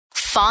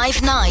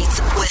5 nights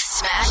with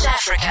Smash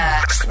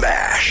Afrika.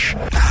 Smash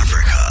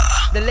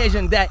Afrika. The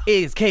legend that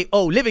is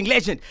KO, living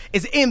legend,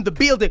 is in the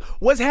building.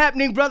 What's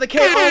happening, brother KO?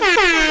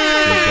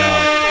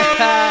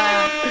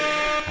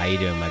 How you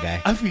doing, my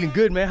guy? I'm feeling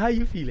good, man. How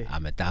you feeling?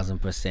 I'm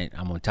 1,000%.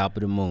 I'm on top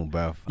of the moon,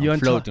 bro. You're I'm on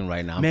floating top.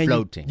 right now. I'm Man,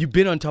 floating. You've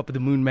been on top of the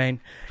moon, man.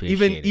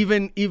 Appreciate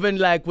it. Even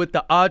like with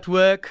the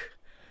artwork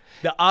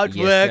Yes, sir. out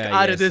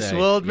Yes, of this sir.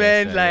 world, Yes,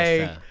 man. sir.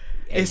 Like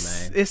Yes,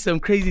 sir. Hey, it's some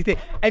crazy thing.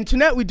 And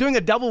tonight we're doing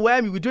a double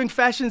whammy. We're doing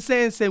fashion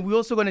sense, and we're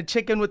also going to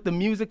check in with the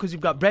music because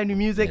you've got brand new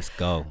music. Let's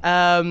go.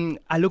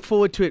 I look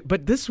forward to it.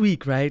 But this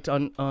week, right,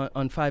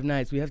 on 5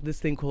 nights, we have this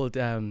thing called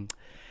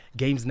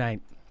Games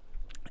Night.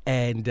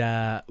 And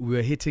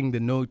we're hitting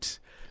the note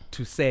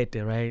to set,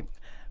 right?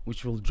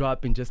 Which will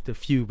drop in just a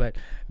few. But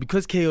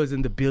because KO is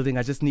in the building,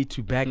 I just need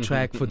to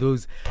backtrack for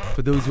those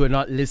who are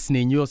not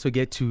listening. You also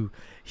get to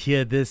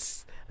hear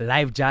this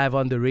live jive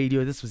on the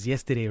radio. This was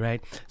yesterday,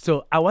 right?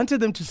 So I wanted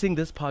them to sing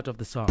this part of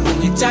the song.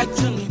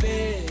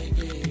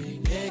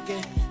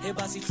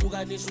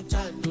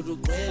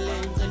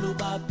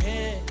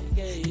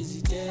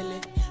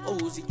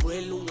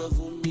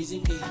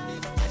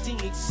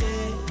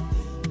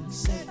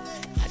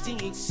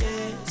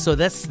 So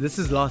this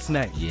is last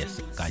night. Yes,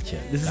 gotcha.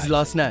 This is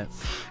last night.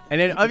 And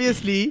then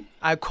obviously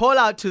I call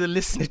out to the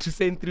listener to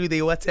send through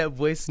their WhatsApp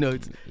voice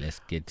notes.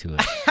 Let's get to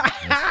it.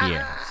 Let's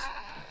hear.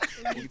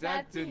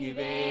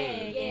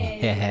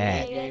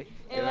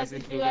 So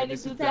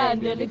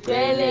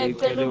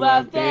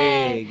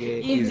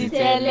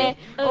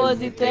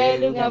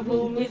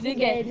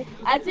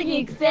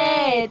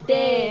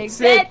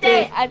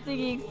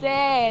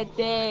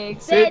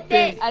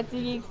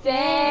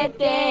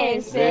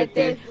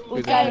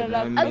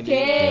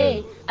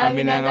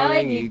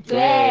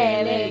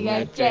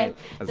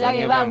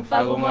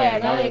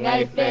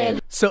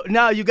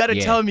now you gotta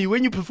tell me,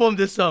 when you perform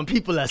this song,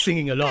 people are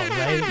singing along,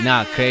 right?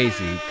 Nah,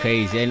 crazy.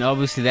 And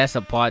obviously that's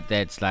a part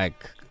that's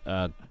like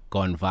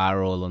gone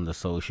viral on the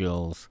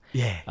socials.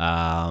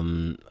 Yeah.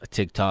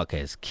 TikTok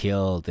has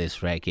killed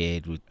this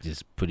record, which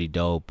is pretty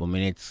dope. I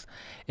mean,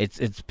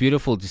 it's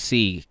beautiful to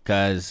see,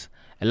 because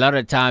a lot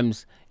of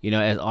times, you know,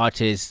 as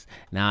artists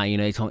now, you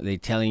know, they're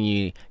telling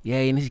you,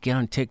 yeah, you need to get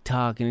on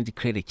TikTok, you need to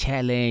create a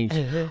challenge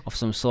of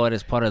some sort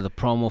as part of the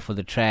promo for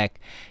the track.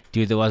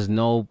 Dude, there was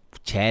no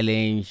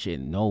challenge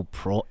and no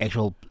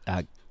actual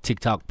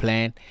TikTok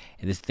plan,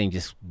 and this thing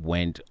just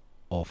went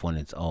off on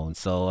its own.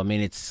 So I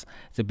mean, it's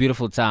a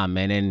beautiful time,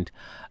 man. And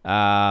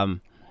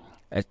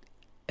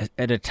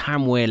at a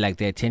time where like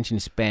the attention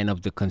span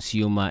of the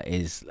consumer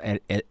is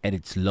at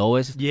its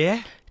lowest,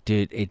 Yeah.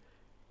 dude, it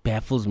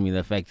baffles me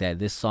the fact that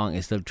this song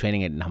is still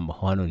trending at number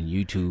 1 on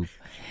YouTube.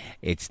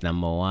 It's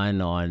number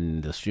 1 on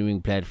the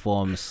streaming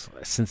platforms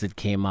since it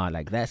came out.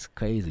 Like, that's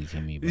crazy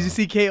to me, bro. Did you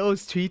see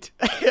KO's tweet?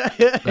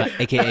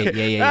 AKA,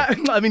 yeah.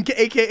 I mean,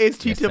 AKA's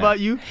tweet Yes, about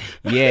sir. you.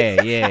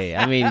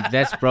 Yeah. I mean,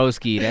 that's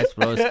broski.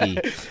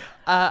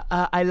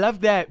 I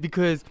love that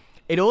because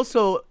it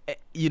also,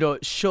 you know,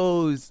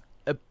 shows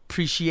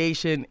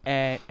appreciation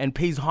and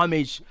pays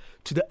homage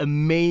to the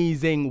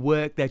amazing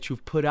work that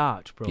you've put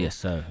out, bro. Yes,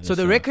 sir. So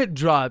the record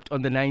dropped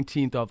on the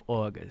 19th of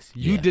August.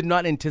 You Yeah. did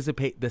not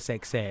anticipate the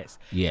success.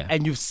 Yeah.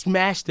 And you've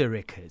smashed the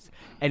records.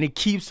 And it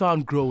keeps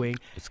on growing.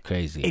 It's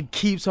crazy. It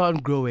keeps on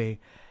growing.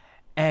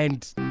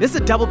 And this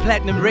is a double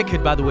platinum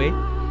record, by the way.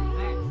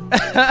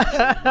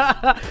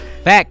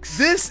 Facts.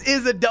 This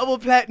is a double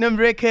platinum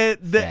record.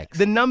 Facts.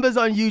 The numbers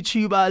on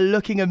YouTube are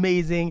looking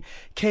amazing.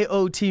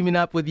 KO teaming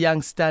up with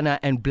Young Stunner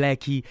and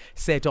Blackie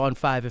set on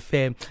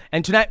 5FM.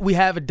 And tonight we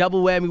have a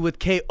double whammy with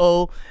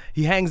KO.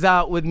 He hangs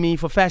out with me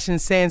for Fashion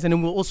Sense, and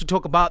then we'll also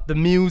talk about the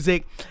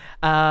music.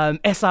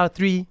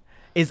 SR3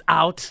 is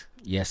out.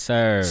 Yes,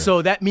 sir.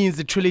 So that means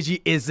the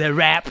trilogy is a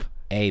wrap.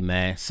 Hey,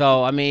 man.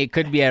 So, I mean, it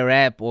could be a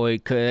rap or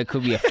it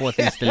could be a fourth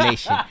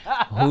installation.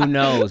 Who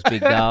knows,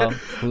 big dog?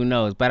 Who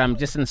knows? But I'm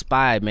just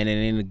inspired, man,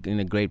 and in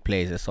a great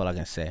place. That's all I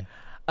can say.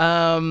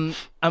 I'm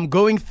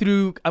going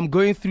through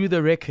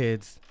the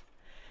records,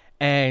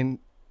 and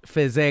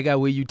Fezega,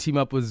 where you team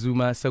up with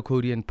Zuma,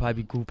 Sarkodie, and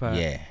Pabi Cooper.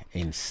 Yeah,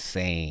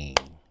 insane.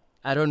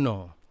 I don't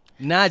know.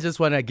 Now I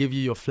just want to give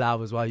you your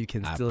flowers while you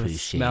can I still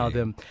appreciate smell it.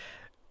 them.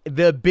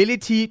 The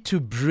ability to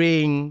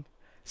bring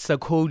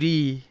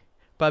Sarkodie,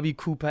 Pabi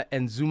Cooper,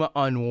 and Zuma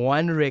on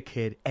one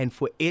record and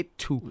for it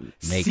to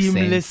Makes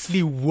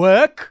seamlessly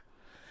work,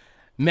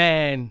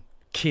 man,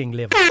 king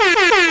level.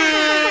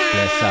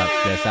 Bless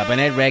up.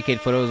 And that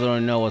record, for those who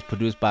don't know, was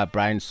produced by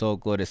Brian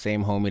Soko, the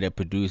same homie that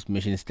produced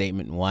Mission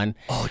Statement 1.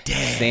 Oh,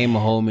 damn. Same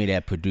homie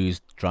that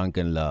produced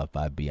Drunken Love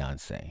by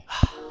Beyonce.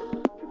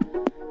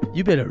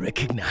 You better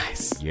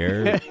recognize.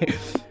 Yeah.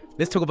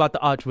 Let's talk about the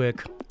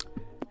artwork.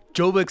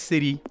 Joburg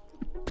City.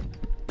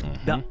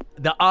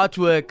 The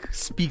artwork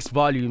speaks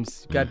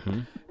volumes. You got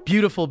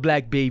beautiful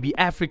black baby,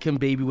 African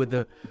baby with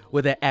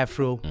an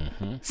afro.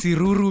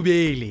 Siruru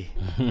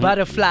Bele.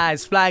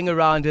 Butterflies flying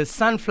around her,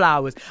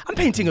 sunflowers. I'm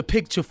painting a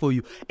picture for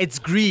you. It's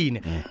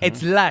green.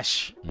 It's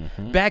lush.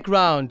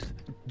 Background,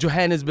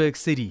 Johannesburg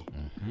City.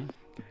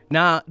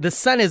 Now, the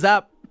sun is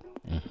up.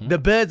 The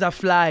birds are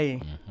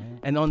flying.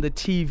 and on the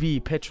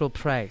TV, petrol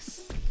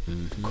price,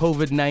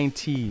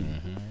 COVID-19,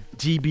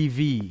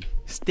 GBV,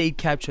 state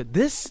capture.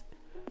 This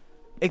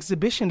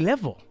exhibition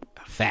level.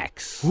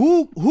 Facts.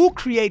 Who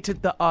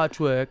created the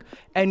artwork?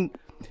 And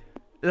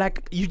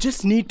like, you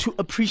just need to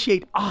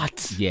appreciate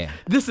art. Yeah.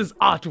 This is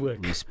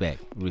artwork.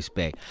 Respect.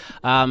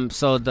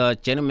 So the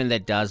gentleman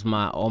that does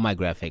all my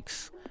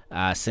graphics,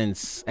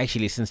 since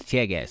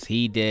Tear Gas,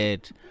 he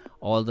did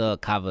all the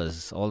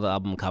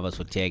album covers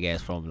for Tear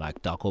Gas, from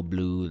like Darko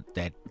Blue,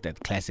 that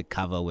classic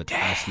cover with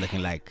us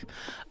looking like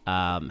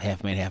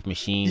half man, half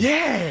machine.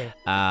 Yeah.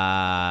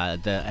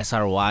 The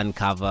SR1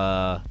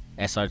 cover,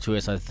 SR2,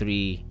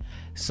 SR3.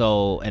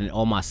 So, and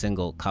all my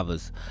single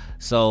covers.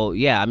 So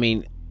yeah, I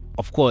mean,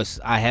 of course,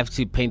 I have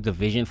to paint the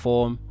vision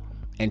for him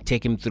and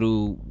take him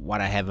through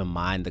what I have in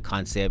mind, the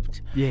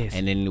concept. Yes.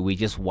 And then we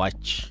just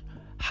watch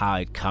how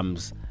it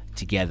comes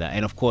together.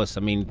 And of course,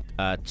 I mean,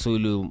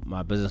 Tulu,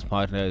 my business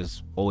partner,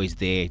 is always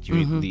there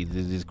during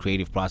these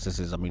creative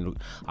processes. I mean,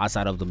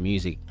 outside of the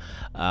music.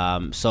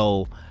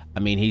 So, I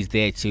mean, he's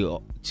there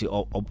to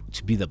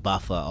be the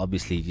buffer,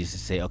 obviously, just to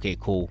say, okay,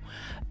 cool,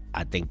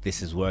 I think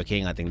this is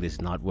working, I think this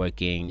is not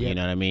working. Yep. You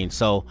know what I mean?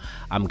 So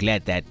I'm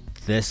glad that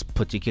this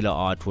particular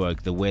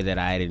artwork, the way that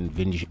I had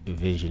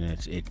envisioned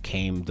it, it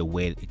came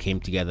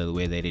together the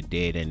way that it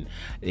did, and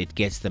it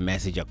gets the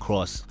message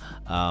across.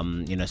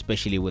 You know,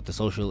 especially with the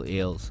social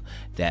ills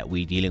that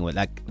we're dealing with,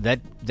 like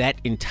that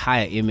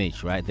entire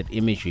image, right? That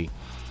imagery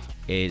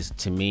is,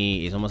 to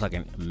me, is almost like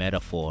a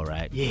metaphor,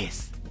 right?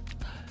 Yes.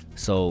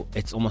 So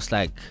it's almost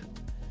like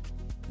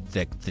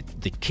the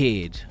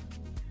kid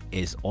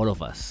is all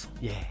of us.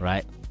 Yeah.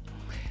 Right.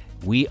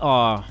 We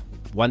are,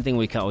 one thing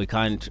we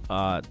can't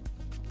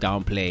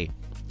downplay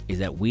is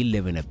that we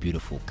live in a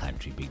beautiful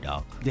country, big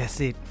dog. That's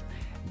it.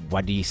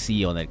 What do you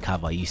see on that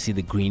cover? You see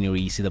the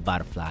greenery, you see the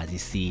butterflies, you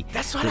see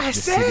That's what the I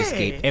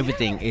say.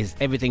 cityscape.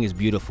 Everything is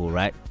beautiful,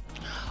 right?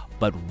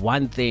 But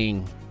one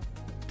thing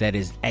that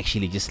is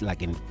actually just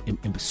like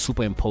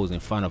superimposed in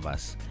front of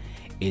us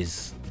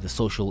is the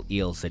social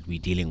ills that we're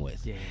dealing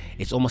with. Yeah.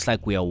 It's almost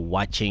like we are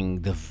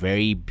watching the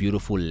very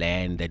beautiful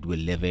land that we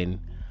live in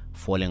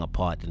falling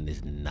apart, and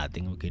there's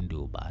nothing we can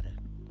do about it.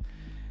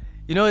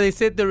 You know, they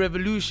said the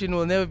revolution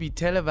will never be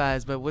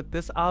televised, but with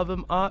this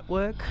album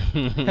artwork,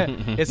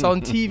 it's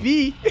on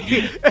TV.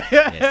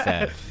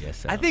 Yes,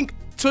 sir. I think,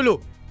 Tulu,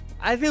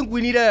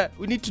 we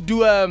need to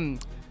do an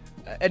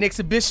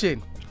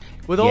exhibition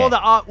with all the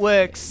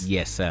artworks.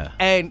 Yes, sir.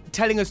 And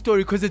telling a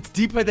story, because it's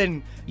deeper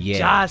than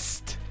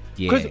just.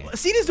 Because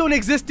CDs don't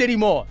exist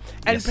anymore,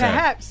 and Yes, sir.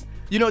 perhaps,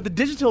 you know, the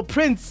digital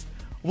prints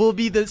will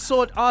be the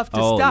sought after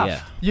stuff.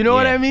 Yeah. You know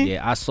what I mean?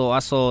 Yeah, I saw.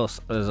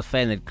 There's a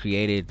fan that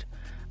created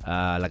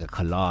like a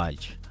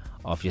collage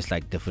of just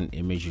like different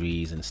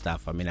imageries and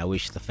stuff. I mean, I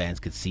wish the fans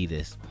could see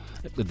this,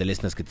 the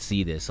listeners could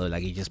see this. So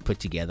like, he just put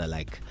together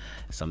like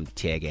some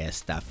Tear Gas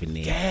stuff in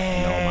there,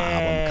 and all my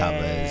album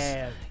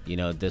covers. You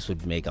know, this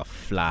would make a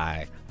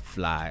fly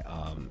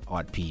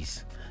art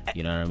piece.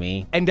 You know what I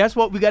mean? And that's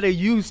what we gotta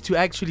use to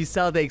actually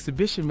sell the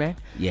exhibition, man.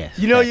 Yes.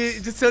 You know,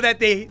 just so that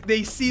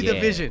they see the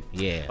vision.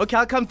 Yeah. Okay,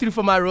 I'll come through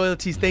for my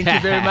royalties. Thank you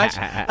very much.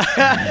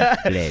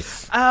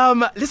 Bless.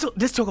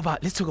 Let's talk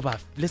about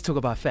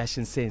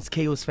fashion sense.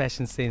 KO's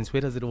fashion sense.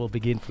 Where does it all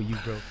begin for you,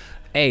 bro?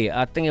 Hey,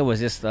 I think it was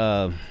just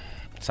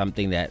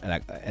something that,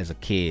 like, as a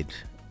kid,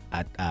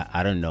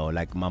 I don't know.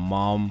 Like, my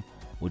mom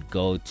would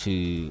go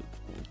to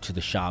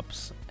the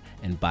shops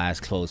and buy us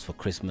clothes for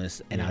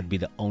Christmas, and I'd be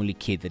the only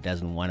kid that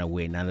doesn't want to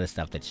wear none of the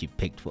stuff that she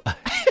picked for us.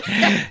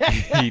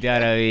 You know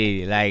what I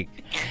mean? Like,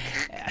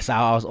 so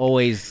I was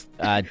always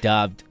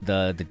dubbed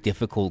the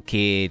difficult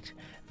kid,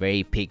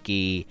 very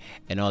picky,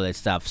 and all that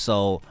stuff.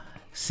 So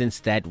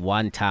since that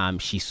one time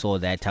she saw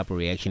that type of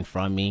reaction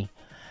from me,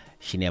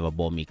 she never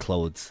bought me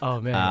clothes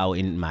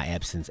in my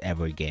absence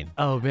ever again.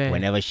 Oh, man.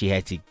 Whenever she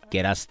had to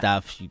get us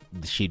stuff,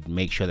 she'd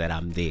make sure that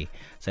I'm there,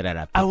 so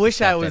that I wish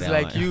I was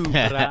like you,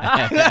 bruh.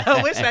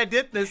 I wish I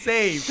did the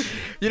same.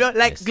 You know,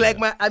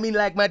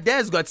 like my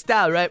dad's got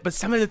style, right? But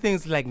some of the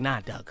things, like, nah,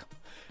 dog,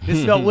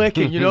 it's not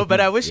working, you know.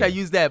 But I wish I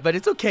used that. But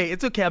it's okay.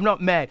 I'm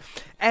not mad.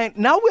 And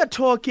now we're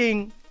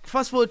talking,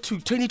 fast forward to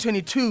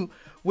 2022,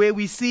 where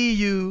we see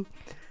you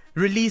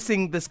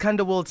releasing the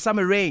Skanda World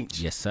Summer Range.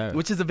 Yes, sir.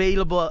 Which is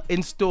available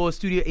in store,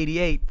 Studio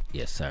 88.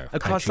 Yes, sir.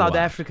 Across South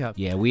Africa.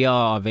 Yeah, we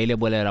are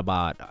available at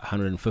about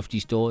 150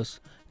 stores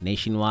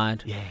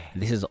nationwide. Yeah.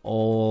 This is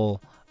all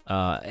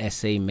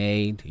SA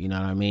made, you know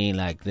what I mean?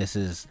 Like, this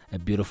is a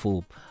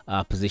beautiful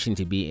position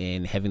to be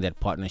in, having that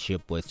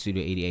partnership with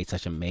Studio 88,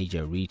 such a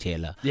major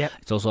retailer. Yeah.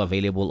 It's also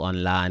available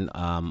online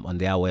on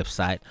their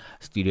website,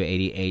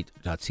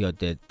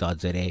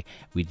 studio88.co.za.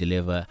 We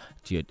deliver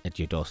at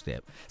your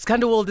doorstep.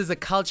 Skanda World is a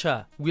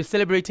culture. We're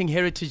celebrating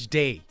Heritage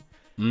Day.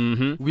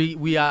 Mm-hmm.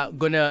 We are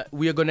gonna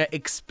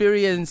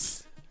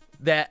experience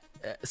the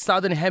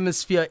Southern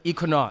Hemisphere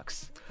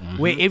equinox. Mm-hmm.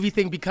 Where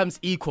everything becomes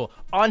equal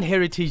on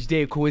Heritage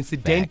Day,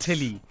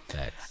 coincidentally.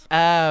 Facts.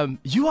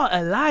 You are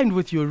aligned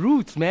with your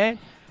roots, man.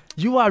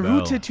 You are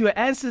rooted to your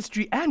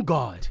ancestry and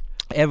God.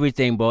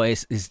 everything, bro,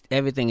 is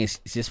everything is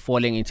just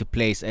falling into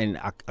place. And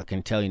I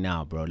can tell you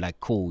now, bro, like,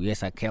 cool,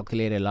 yes, I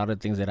calculate a lot of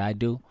things that I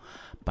do,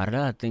 but a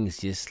lot of things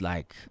just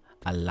like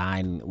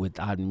align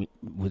without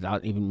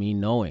even me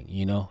knowing,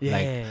 you know.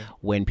 Like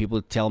when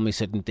people tell me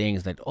certain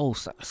things, like, oh,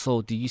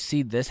 so do you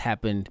see this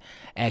happened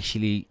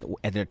actually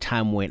at a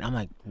time when I'm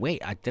like,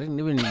 wait, I didn't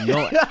even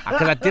know,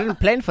 because I didn't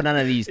plan for none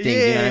of these things.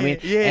 You know what I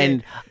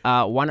mean?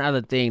 And one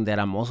other thing that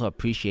I'm also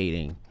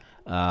appreciating,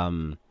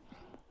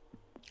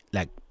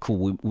 like,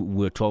 cool,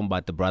 we were talking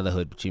about the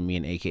brotherhood between me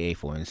and AKA,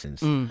 for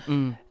instance.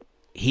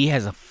 He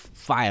has a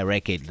fire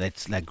record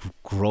that's like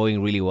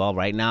growing really well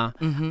right now.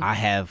 I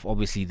have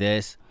obviously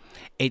this.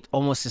 It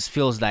almost just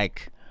feels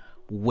like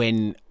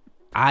when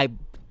I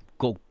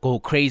go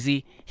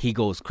crazy, he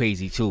goes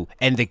crazy too,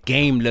 and the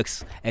game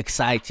looks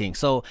exciting.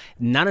 So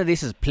none of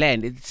this is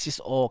planned. It's just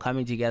all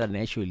coming together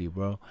naturally,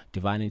 bro.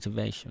 Divine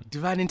intervention,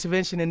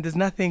 and there's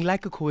nothing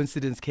like a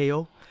coincidence,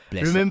 KO.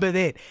 Remember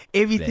that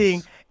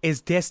everything is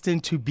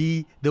destined to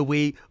be the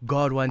way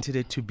God wanted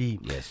it to be.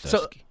 Yes,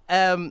 so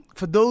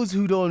for those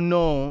who don't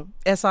know,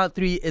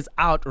 SR3 is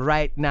out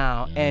right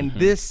now, and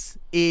this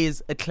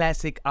is a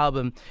classic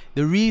album.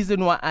 The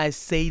reason why I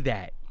say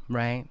that,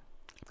 right?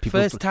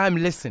 First time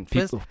listen.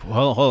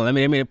 Hold on.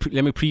 Let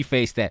me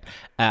preface that.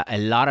 A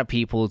lot of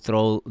people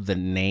throw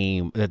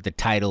the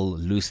title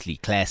loosely,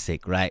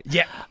 classic, right?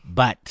 Yeah.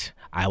 But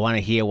I want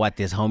to hear what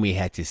this homie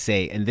had to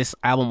say. And this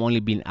album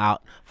only been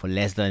out for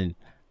less than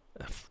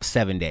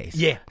 7 days.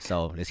 Yeah.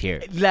 So let's hear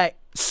it. Like,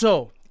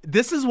 so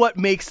this is what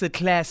makes a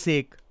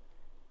classic,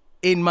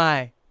 in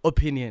my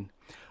opinion.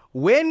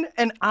 When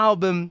an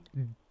album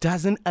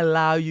doesn't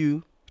allow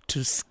you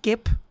to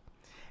skip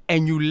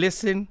and you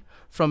listen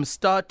from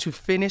start to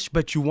finish,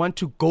 but you want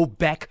to go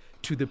back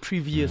to the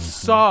previous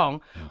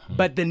song,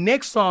 but the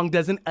next song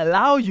doesn't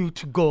allow you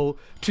to go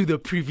to the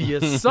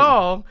previous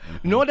song,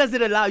 nor does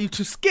it allow you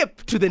to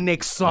skip to the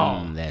next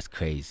song. That's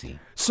crazy.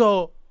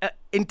 So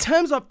in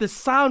terms of the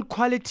sound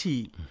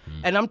quality,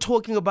 and I'm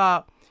talking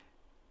about,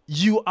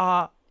 you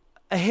are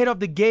ahead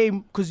of the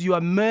game because you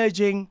are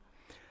merging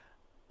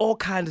all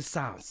kinds of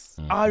sounds.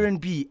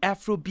 R&B,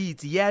 Afro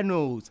beats,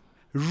 Yanos,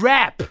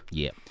 rap.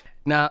 Yeah.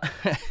 Now,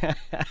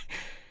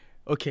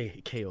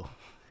 okay, KO.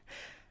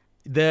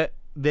 The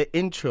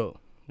intro,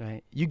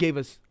 right? You gave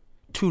us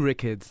 2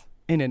 records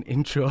in an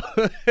intro.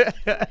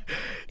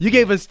 You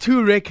gave us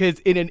 2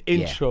 records in an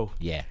intro.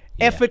 Yeah.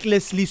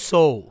 Effortlessly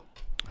so.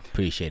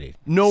 Appreciate it.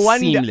 No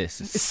wonder.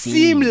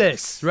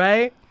 Seamless,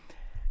 right?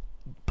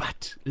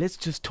 But let's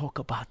just talk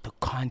about the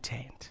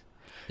content.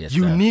 Yes,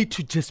 you sir. need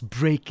to just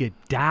break it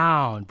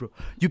down, bro.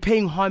 You're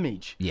paying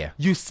homage. Yeah.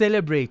 You're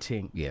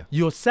celebrating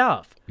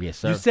yourself. Yes,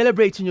 sir. You're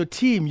celebrating your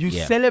team. You're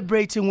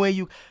celebrating where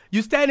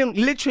you're standing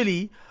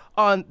literally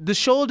on the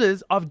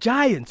shoulders of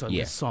giants on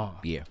this song.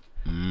 Yeah.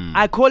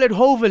 I call it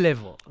hover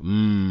level.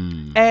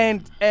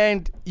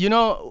 And you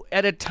know,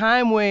 at a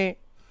time where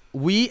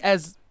we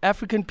as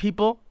African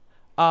people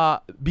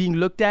are being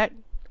looked at,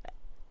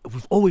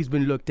 we've always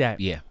been looked at.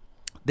 Yeah.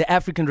 The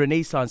African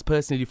Renaissance,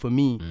 personally for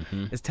me,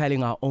 is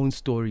telling our own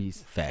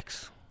stories.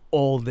 Facts.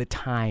 All the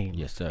time.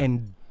 Yes, sir.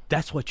 And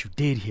that's what you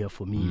did here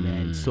for me,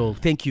 man. So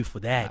thank you for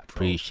that.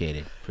 Appreciate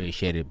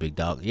it, big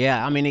dog.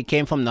 Yeah, I mean, it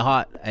came from the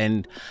heart,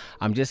 and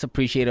I'm just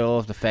appreciative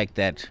of the fact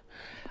that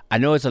I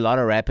know it's a lot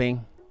of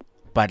rapping,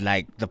 but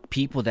like the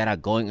people that are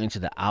going into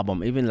the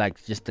album, even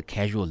like just the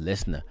casual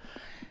listener,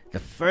 the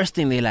first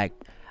thing they like,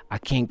 I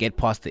can't get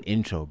past the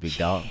intro, big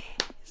dog,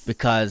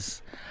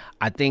 because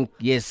I think,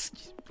 yes,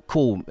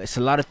 cool, it's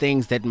a lot of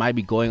things that might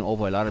be going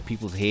over a lot of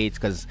people's heads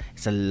because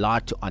it's a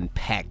lot to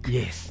unpack.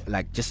 Yes.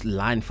 Like just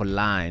line for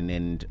line,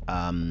 and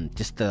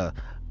just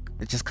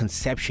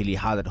conceptually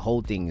how that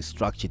whole thing is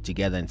structured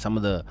together, and some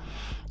of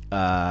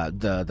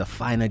the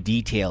finer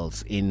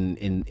details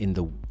in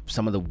the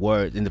some of the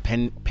words in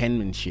the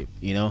penmanship,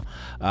 you know.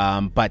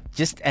 But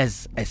just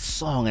as a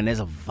song and as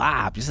a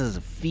vibe, just as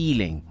a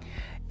feeling,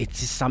 it's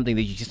just something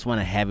that you just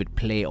want to have it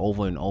play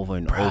over and over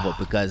and over,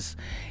 because,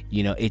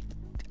 you know, it.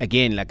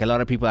 Again, like a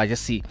lot of people, I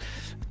just see,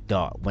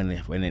 dog, when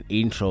an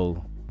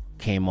intro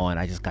came on,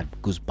 I just got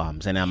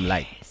goosebumps. And I'm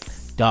like,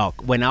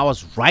 dog, when I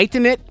was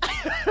writing it,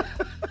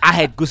 I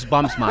had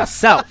goosebumps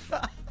myself.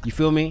 You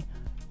feel me?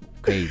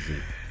 Crazy.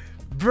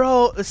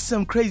 Bro,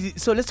 some crazy.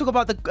 So let's talk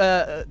about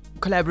the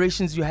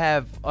collaborations you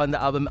have on the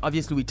album.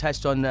 Obviously, we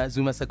touched on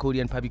Zuma Sakodi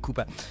and Pabi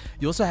Cooper.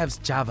 You also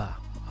have Java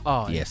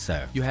on. Yes,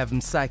 sir. You have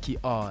Msaki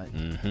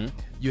on.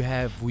 You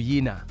have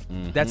Vuyina.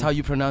 That's how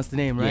you pronounce the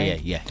name, right?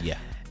 Yeah.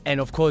 And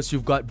of course,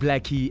 you've got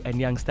Blackie and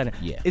Young Stunner.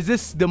 Yeah. Is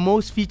this the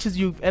most features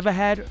you've ever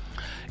had?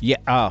 Yeah.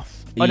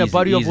 On a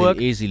body of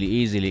work?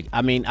 Easily.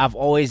 I mean, I've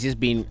always just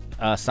been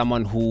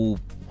someone who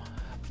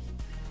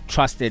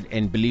trusted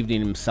and believed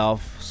in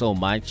himself so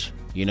much,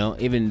 you know,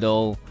 even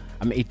though,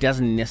 I mean, it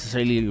doesn't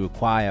necessarily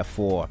require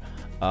for,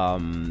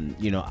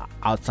 you know,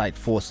 outside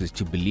forces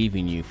to believe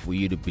in you for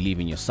you to believe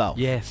in yourself.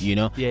 Yes. You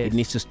know, yes. It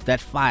needs to, that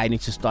fire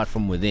needs to start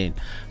from within.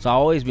 So I've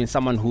always been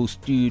someone who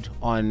stood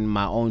on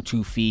my own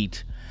 2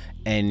 feet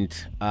and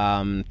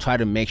try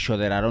to make sure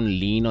that I don't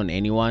lean on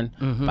anyone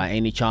by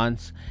any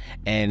chance.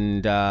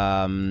 And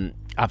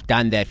I've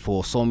done that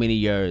for so many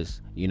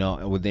years, you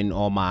know, within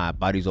all my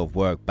bodies of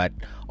work. But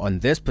on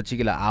this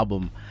particular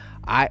album,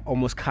 I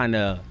almost kind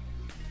of,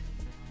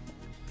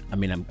 I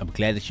mean, I'm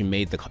glad that you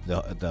made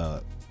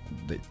the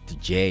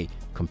J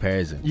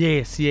comparison.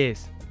 Yes,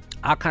 yes.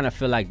 I kind of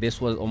feel like this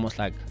was almost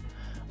like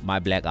my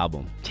black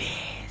album.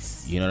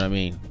 Yes. You know what I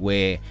mean?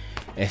 Where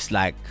it's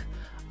like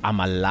I'm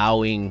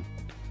allowing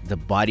the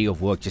body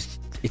of work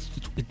just, it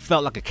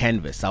felt like a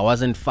canvas. I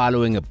wasn't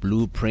following a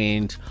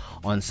blueprint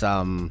on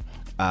some,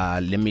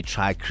 let me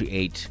try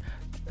create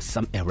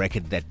a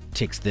record that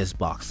ticks this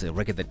box, a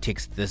record that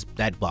ticks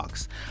that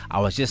box. I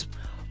was just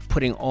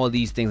putting all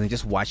these things and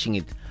just watching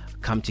it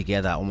come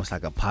together almost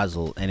like a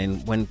puzzle. And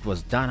then when it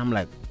was done, I'm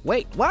like,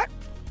 wait, what?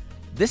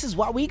 This is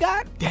what we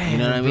got? Damn, you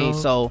know what I mean? bro.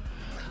 So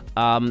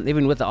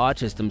even with the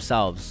artists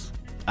themselves,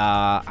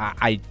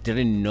 I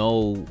didn't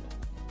know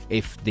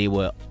if they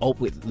were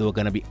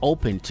going to be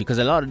open to, because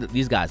a lot of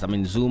these guys, I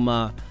mean,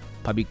 Zuma,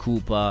 Pabi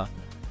Cooper,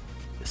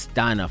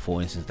 Stana,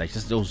 for instance, like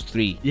just those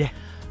three, Yeah.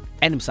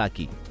 and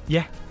Msaki,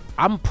 Yeah.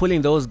 I'm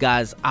pulling those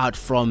guys out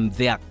from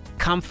their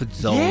comfort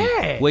zone,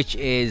 Yeah. which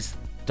is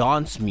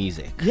dance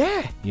music.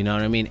 Yeah. You know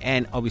what I mean?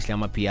 And obviously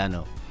I'm a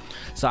piano.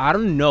 So I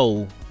don't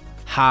know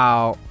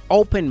how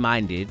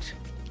open-minded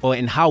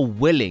and how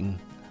willing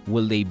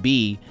will they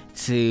be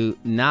to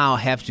now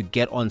have to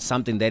get on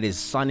something that is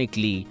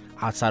sonically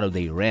outside of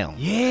their realm.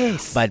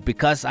 Yes. But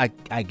because I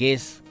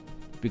guess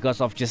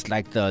because of just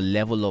like the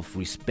level of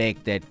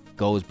respect that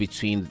goes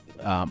between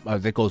or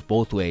that goes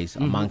both ways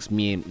amongst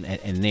me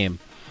and them,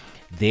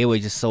 they were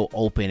just so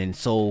open and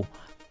so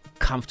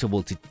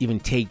comfortable to even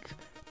take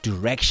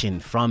direction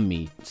from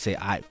me. Say,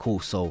 all right, cool,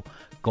 so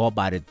go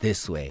about it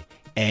this way.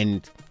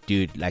 And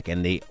dude, like,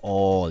 and they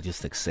all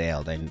just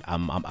excelled, and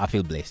I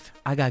feel blessed.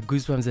 I got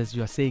goosebumps as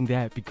you're saying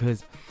that,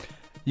 because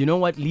you know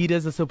what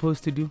leaders are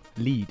supposed to do?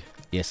 Lead.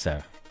 Yes,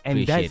 sir. And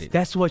Appreciate it.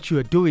 that's what you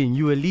are doing.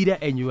 You're a leader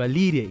and you are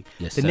leading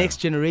Yes, the sir. next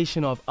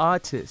generation of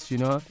artists, you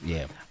know?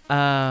 Yeah.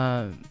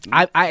 I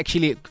I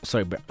actually,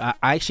 sorry, bro, I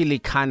actually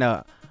kind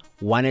of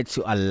wanted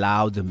to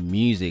allow the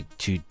music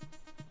to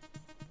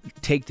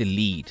take the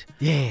lead,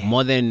 Yeah.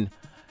 more than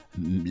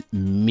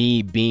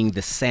me being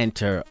the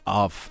center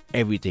of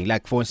everything.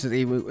 Like, for instance,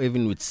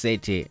 even with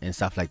Sete and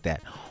stuff like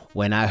that,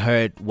 when I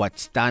heard what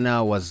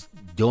Stana was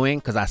doing,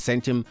 because I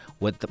sent him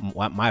with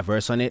my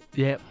verse on it,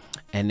 Yeah.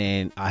 and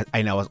then I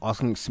was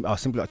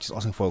simply just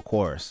asking for a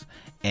chorus,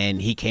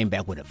 and he came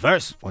back with a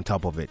verse on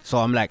top of it. So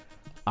I'm like,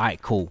 all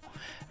right, cool,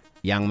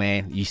 young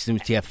man, you seem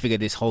to have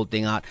figured this whole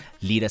thing out.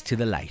 Lead us to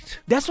the light.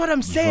 That's what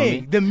I'm feel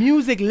saying. me? The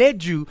music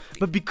led you,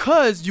 but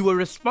because you were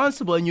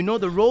responsible and you know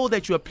the role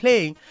that you are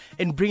playing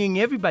in bringing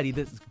everybody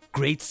this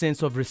great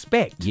sense of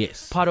respect.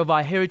 Yes. Part of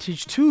our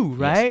heritage too,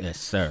 right? Yes,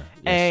 sir.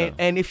 Yes, and sir.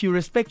 and if you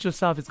respect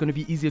yourself, it's going to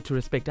be easier to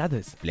respect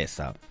others. Bless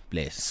up.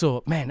 Bless.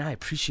 So, man, I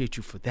appreciate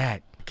you for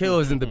that. KO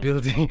is in the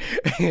building.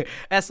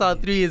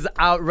 SR3 is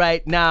out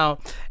right now.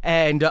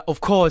 And,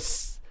 of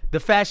course, the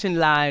fashion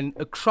line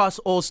across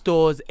all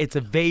stores, it's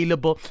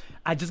available.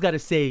 I just got to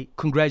say,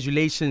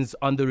 congratulations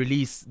on the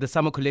release. The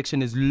summer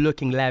collection is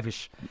looking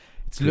lavish.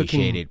 It's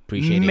Appreciate looking it,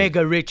 appreciate it.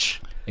 mega rich.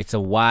 It's a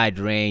wide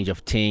range of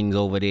things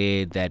over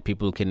there that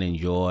people can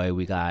enjoy.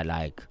 We got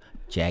like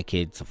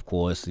jackets, of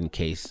course, in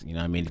case, you know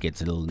what I mean, it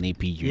gets a little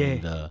nippy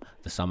during the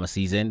summer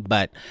season.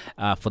 But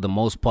for the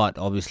most part,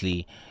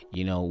 obviously,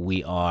 you know,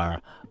 we are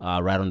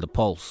right on the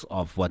pulse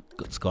of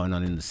what's going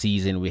on in the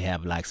season. We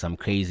have like some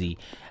crazy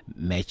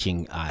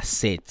matching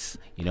sets.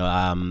 You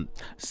know,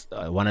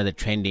 one of the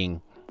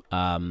trending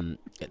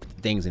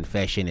things in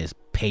fashion is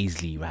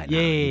paisley right now.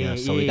 You know?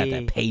 So we got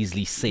that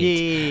paislly set.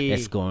 Yeah.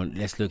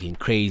 That's looking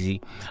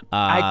crazy.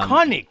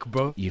 Iconic,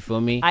 bro. You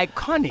feel me?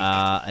 Iconic.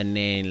 And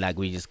then like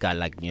we just got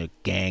like, you know,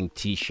 gang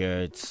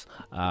t-shirts,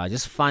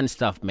 just fun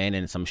stuff, man,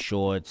 and some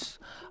shorts.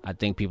 I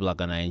think people are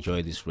gonna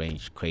enjoy this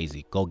range.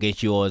 Crazy. Go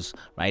get yours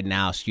right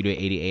now, Studio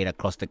 88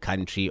 across the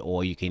country,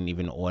 or you can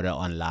even order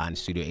online,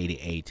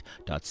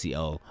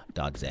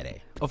 studio88.co.za.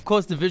 Of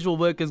course, the visual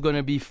work is going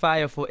to be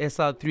fire for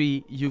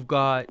SR3. You've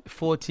got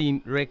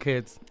 14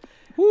 records.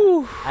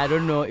 Woo. I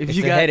don't know if It's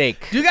you a guys...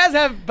 headache. Do you guys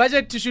have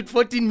budget to shoot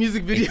 14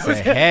 music videos?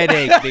 It's a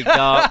headache, big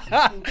dog.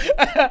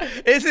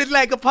 Is it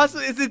like a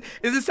possible... Is it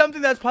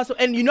something that's possible?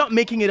 And you're not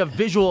making it a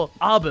visual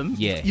album.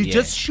 Yeah, You're yeah.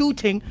 just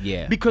shooting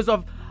Yeah. because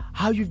of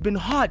how you've been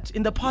hot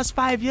in the past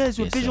 5 years.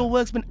 Your Yes, visual sir.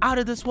 work's been out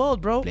of this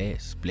world, bro.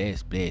 Bless.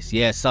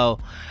 Yeah, so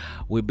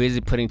we're busy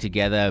putting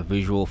together a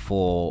visual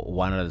for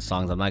one of the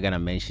songs. I'm not gonna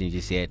mention it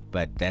just yet,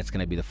 but that's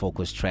gonna be the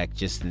focus track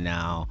just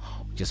now,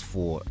 just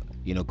for,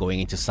 you know, going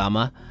into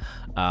summer.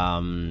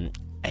 And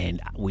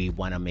we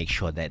want to make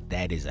sure that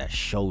that is a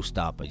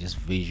showstopper, just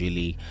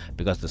visually,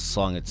 because the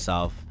song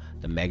itself,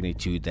 the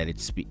magnitude that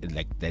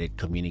that it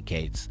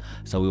communicates.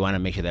 So we want to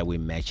make sure that we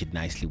match it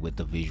nicely with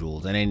the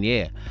visuals. And then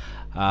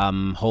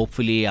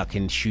hopefully I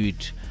can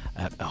shoot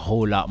a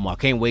whole lot more. I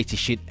can't wait to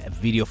shoot a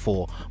video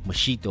for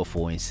Machito,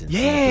 for instance.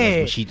 Yeah.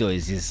 Because Machito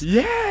is just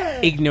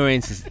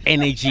ignorance, it's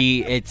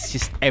energy, it's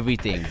just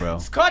everything, bro.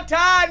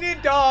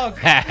 Skotani dog.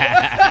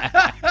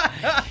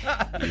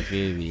 You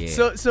feel me?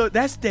 Yeah. So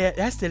that's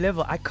the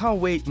level. I can't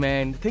wait,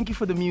 man. Thank you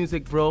for the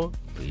music, bro.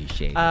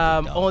 Appreciate it.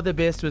 All the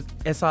best with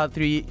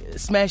SR3.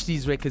 Smash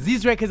these records.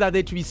 These records are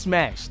there to be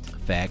smashed.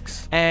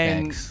 Facts.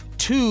 And Facts.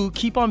 2,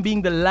 keep on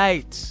being the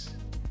light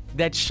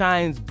that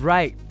shines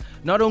bright,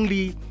 not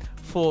only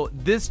for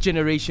this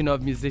generation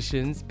of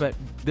musicians, but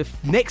the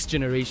next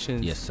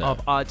generations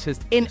of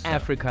artists in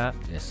Africa.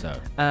 Yes,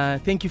 sir.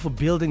 Thank you for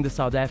building the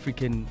South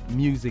African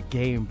music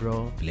game,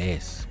 bro.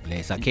 Bless.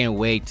 I can't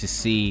wait to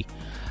see,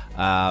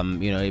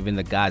 even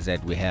the guys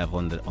that we have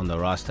on the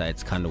roster at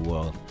Skanda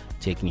World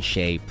taking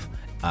shape,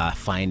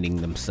 finding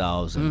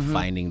themselves and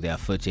finding their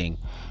footing,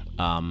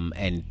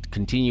 and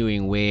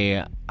continuing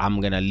where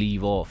I'm gonna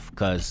leave off,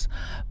 because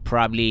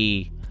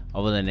probably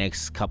over the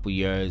next couple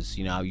years,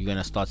 you're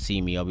gonna start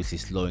seeing me obviously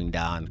slowing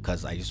down,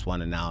 because I just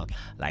want to now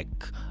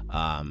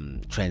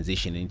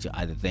transition into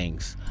other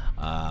things,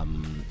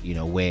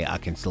 where I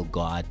can still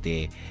go out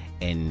there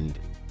and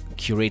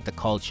curate the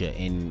culture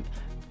in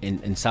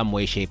some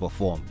way, shape, or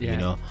form.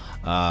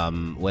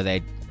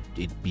 Whether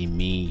it be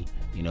me,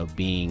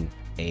 being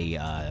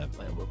a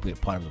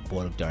part of the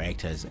board of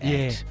directors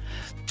at,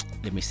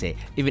 let me say,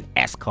 even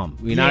ESCOM,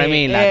 what I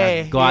mean?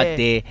 I go out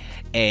there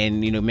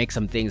and make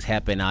some things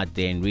happen out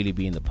there and really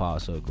be in the power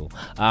circle.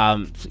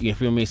 You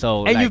feel me?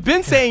 So you've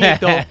been saying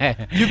it though.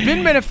 You've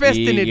been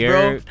manifesting it,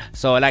 bro.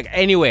 So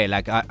anyway,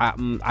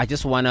 I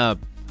just wanna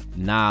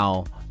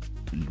now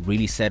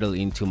really settle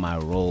into my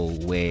role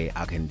where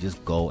I can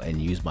just go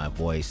and use my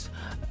voice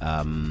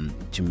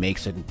to make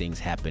certain things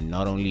happen,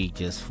 not only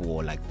just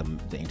for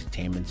the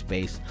entertainment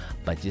space,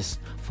 but just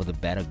for the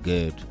better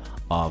good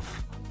of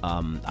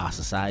our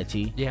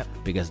society.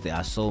 Because there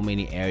are so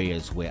many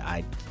areas where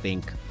I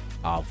think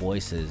our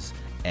voices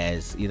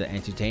as either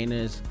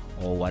entertainers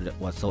or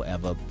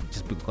whatsoever,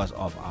 just because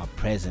of our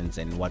presence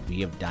and what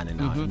we have done and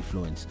our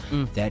influence,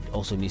 that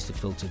also needs to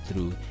filter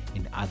through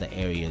in other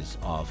areas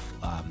of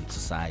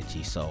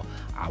society. So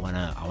I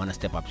wanna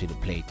step up to the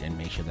plate and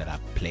make sure that I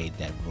played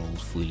that role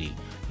fully,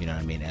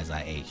 as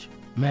I age.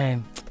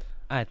 Man,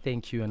 I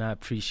thank you and I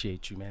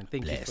appreciate you, man.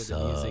 Thank you for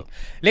the music.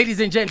 Ladies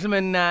and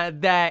gentlemen,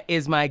 that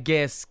is my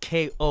guest,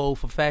 KO,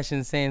 for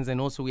Fashion Sense. And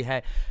also we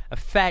had a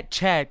fat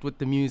chat with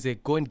the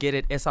music. Go and get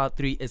it.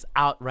 SR3 is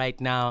out right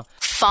now.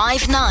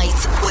 5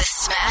 nights with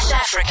Smash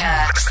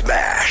Afrika.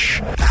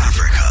 Smash Afrika.